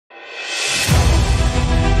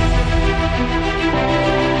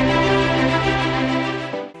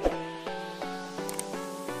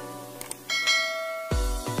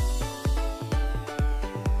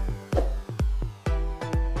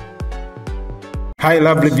Hi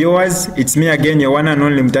lovely viewers, it's me again, your one and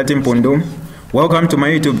only Mutati Mpundu. Welcome to my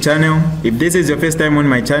YouTube channel. If this is your first time on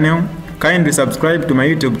my channel, kindly subscribe to my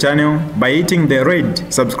YouTube channel by hitting the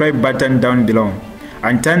red subscribe button down below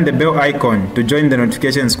and turn the bell icon to join the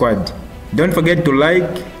notification squad. Don't forget to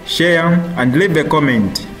like, share and leave a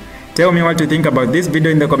comment. Tell me what you think about this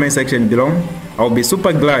video in the comment section below. I'll be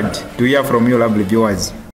super glad to hear from you lovely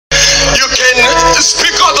viewers. You can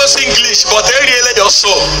speak all those English, but they really your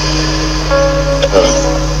soul.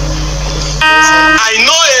 I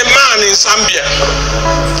know a man in Zambia.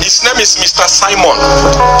 His name is Mr. Simon.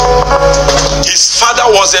 His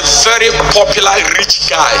father was a very popular rich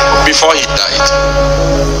guy before he died.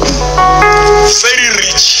 Very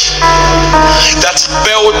rich. That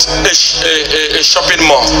built a shopping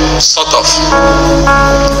mall, sort of.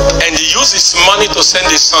 And he used his money to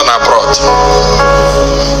send his son abroad.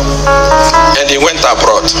 And he went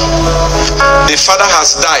abroad. The father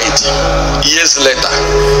has died years later.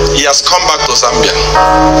 He has come back to Zambia.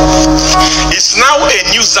 He's now a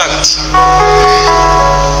nuisance.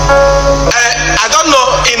 I don't know,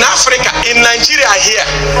 in Africa, in Nigeria here,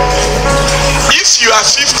 if you are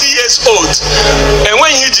 50 years old and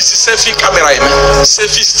when you use a selfie camera,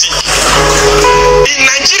 selfie stick, in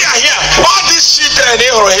Nigeria here, all this shit and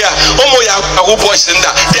here, boys in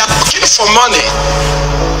that, they are looking for money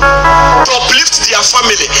to uplift their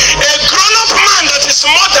family. A grown-up man that is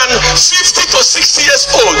more than 50 to 60 years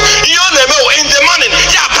old, in the morning,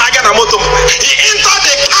 he entered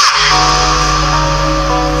the car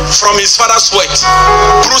from his father's sweat,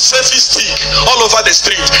 through selfie stick all over the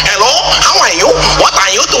street. Hello, how are you? What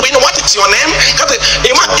are you doing? What is your name?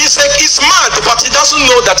 He's mad, but he doesn't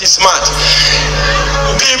know that he's mad.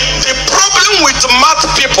 The problem with mad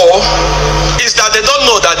people is that they don't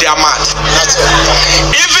know that they are mad.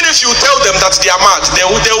 Even if you tell them that they are mad, they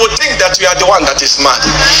will think that you are the one that is mad.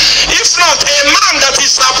 If not, a man that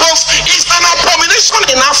is above is an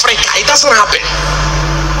abomination in Africa. It doesn't happen.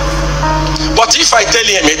 But if I tell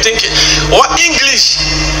him, he think, what English?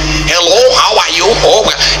 Hello, how are you? Oh,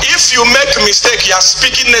 if you make a mistake, you are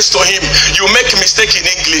speaking next to him, you make a mistake in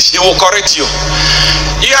English, he will correct you.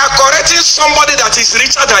 You are correcting somebody that is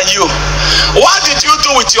richer than you. What did you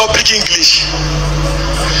do with your big English?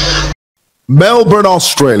 Melbourne,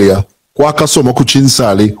 Australia, Kwakasoma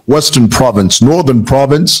Kuchinsali, Western Province, Northern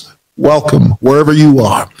Province, welcome wherever you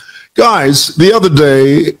are. Guys, the other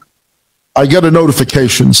day, I get a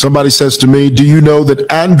notification. Somebody says to me, do you know that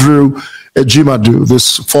Andrew Ejimadu,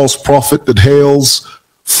 this false prophet that hails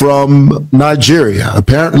from Nigeria,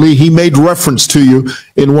 apparently he made reference to you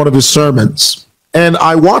in one of his sermons. And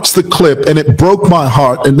I watched the clip and it broke my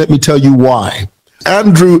heart, and let me tell you why.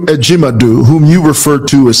 Andrew Ejimadu, whom you refer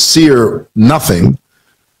to as Seer nothing,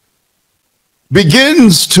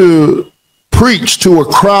 begins to preach to a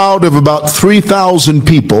crowd of about 3,000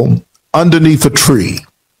 people underneath a tree.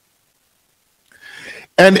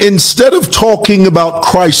 And instead of talking about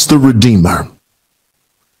Christ the Redeemer,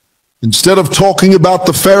 instead of talking about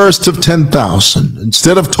the fairest of 10,000,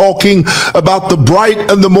 instead of talking about the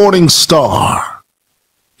bright and the morning star,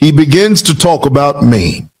 he begins to talk about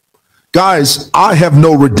me. Guys, I have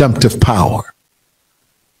no redemptive power.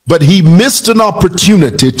 But he missed an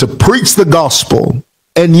opportunity to preach the gospel,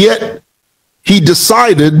 and yet he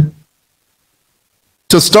decided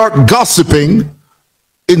to start gossiping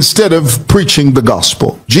instead of preaching the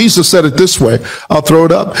gospel. Jesus said it this way. I'll throw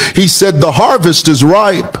it up. He said, the harvest is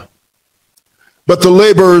ripe, but the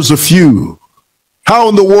laborers are few. How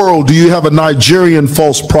in the world do you have a Nigerian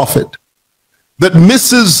false prophet that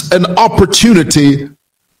misses an opportunity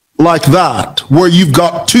like that, where you've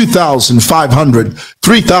got 2,500,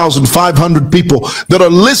 3,500 people that are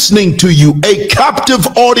listening to you, a captive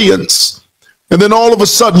audience? And then all of a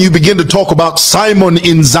sudden you begin to talk about Simon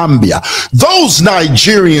in Zambia. Those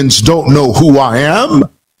Nigerians don't know who I am.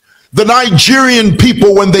 The Nigerian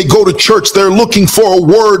people, when they go to church, they're looking for a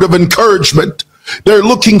word of encouragement. They're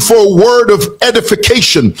looking for a word of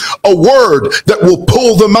edification, a word that will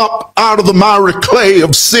pull them up out of the miry clay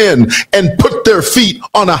of sin and put their feet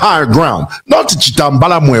on a higher ground. Not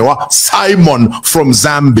Mwewa, Simon from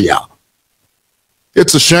Zambia.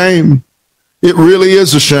 It's a shame. It really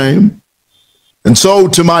is a shame. And so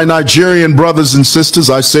to my Nigerian brothers and sisters,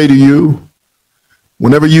 I say to you,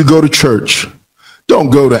 whenever you go to church, don't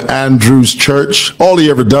go to Andrew's church. All he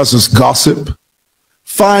ever does is gossip.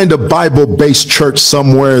 Find a Bible-based church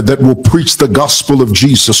somewhere that will preach the gospel of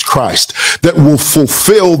Jesus Christ, that will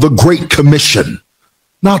fulfill the Great Commission.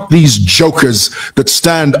 Not these jokers that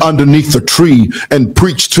stand underneath a tree and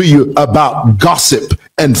preach to you about gossip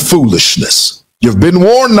and foolishness. You've been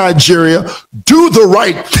warned, Nigeria. Do the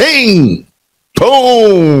right thing.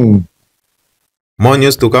 Boom. More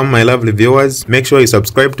news to come, my lovely viewers. Make sure you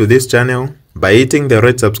subscribe to this channel by hitting the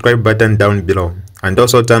red subscribe button down below, and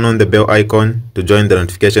also turn on the bell icon to join the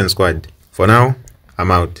notification squad. For now,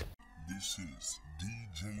 I'm out. This is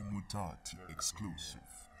DJ Mutati exclusive.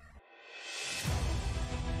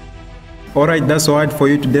 Alright, that's all for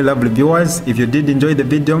you today, lovely viewers. If you did enjoy the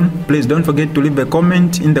video, please don't forget to leave a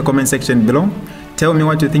comment in the comment section below. Tell me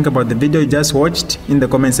what you think about the video you just watched in the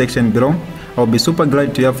comment section below. I'll be super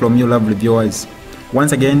glad to hear from you, lovely viewers.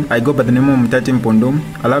 Once again, I go by the name of Mutati Mpundu.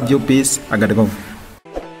 I love you, peace, I gotta go.